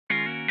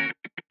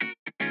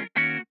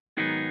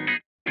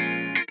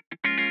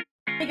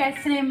Hey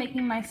guys, today I'm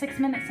making my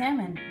 6-minute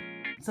salmon.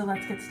 So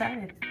let's get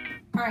started.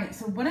 All right,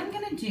 so what I'm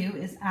gonna do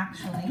is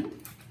actually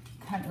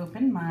cut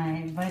open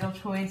my Vital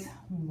Choice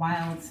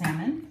wild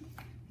salmon.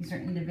 These are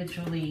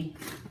individually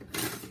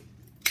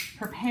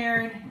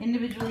prepared,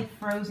 individually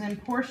frozen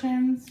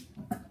portions.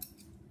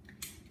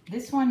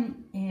 This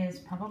one is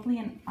probably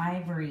an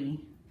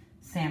ivory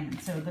salmon.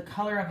 So the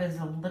color of it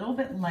is a little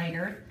bit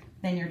lighter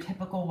than your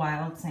typical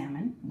wild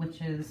salmon, which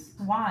is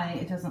why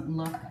it doesn't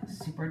look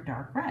super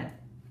dark red.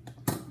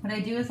 What I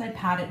do is I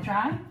pat it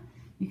dry.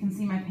 You can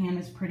see my pan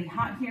is pretty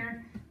hot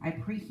here. I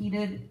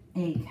preheated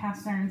a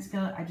cast iron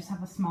skillet. I just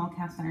have a small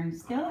cast iron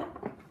skillet.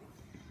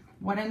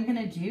 What I'm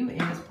gonna do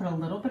is put a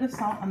little bit of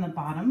salt on the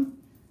bottom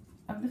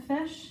of the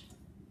fish,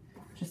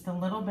 just a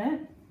little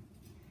bit,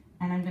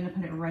 and I'm gonna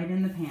put it right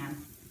in the pan.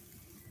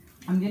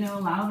 I'm gonna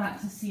allow that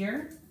to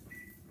sear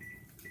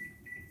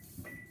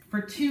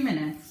for 2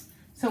 minutes.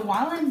 So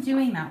while I'm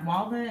doing that,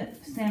 while the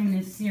salmon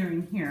is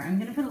searing here, I'm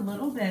gonna put a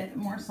little bit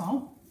more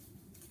salt,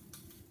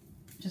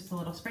 just a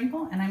little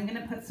sprinkle, and I'm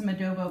gonna put some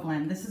adobo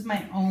blend. This is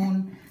my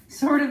own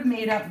sort of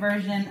made up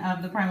version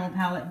of the Primal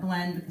Palette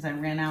blend because I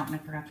ran out and I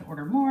forgot to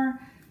order more,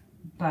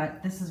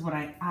 but this is what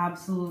I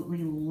absolutely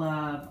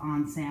love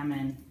on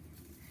salmon.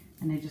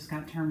 And I just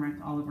got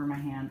turmeric all over my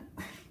hand.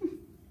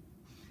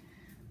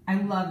 I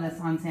love this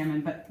on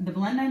salmon, but the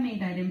blend I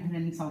made, I didn't put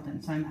any salt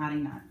in, so I'm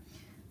adding that.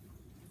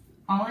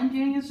 All I'm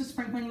doing is just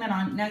sprinkling that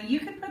on. Now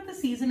you could put the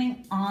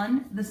seasoning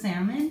on the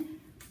salmon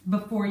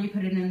before you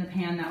put it in the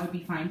pan, that would be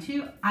fine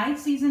too. I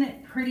season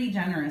it pretty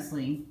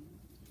generously.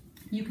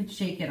 You could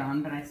shake it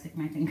on, but I stick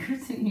my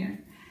fingers in here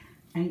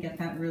and get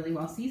that really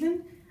well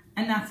seasoned.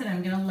 And that's it,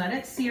 I'm gonna let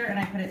it sear and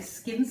I put it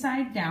skin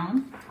side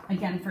down,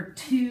 again for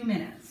 2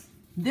 minutes.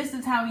 This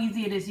is how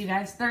easy it is, you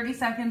guys. 30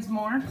 seconds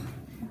more.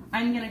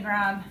 I'm gonna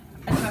grab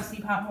a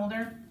trusty pot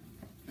holder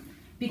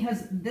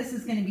because this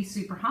is gonna be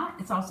super hot.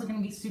 It's also gonna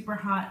be super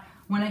hot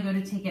when I go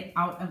to take it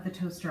out of the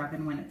toaster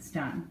oven when it's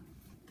done.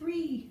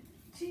 3,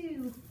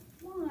 2,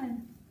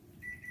 1.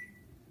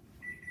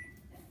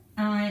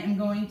 I am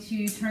going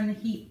to turn the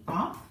heat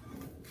off.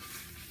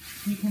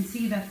 You can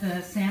see that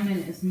the salmon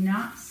is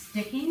not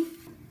sticking.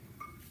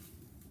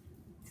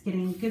 It's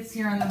getting good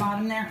sear on the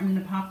bottom there. I'm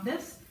going to pop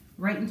this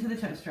right into the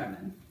toaster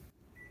oven.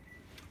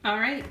 All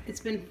right,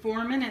 it's been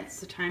 4 minutes.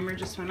 The timer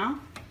just went off.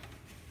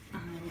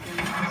 I'm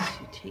going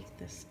to take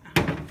this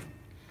out.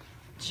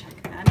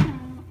 Check that out.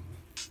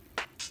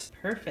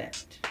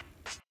 Perfect.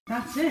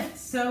 That's it,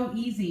 so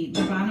easy.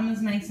 The bottom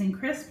is nice and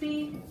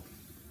crispy.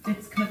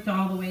 It's cooked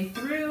all the way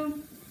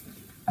through.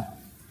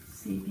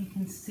 See if you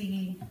can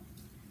see.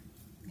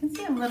 You can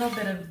see a little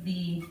bit of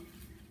the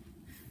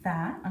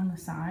fat on the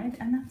side,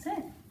 and that's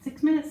it.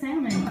 6-minute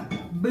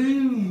salmon,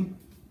 boom,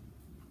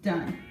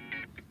 done.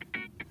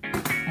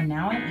 And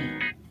now I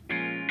eat.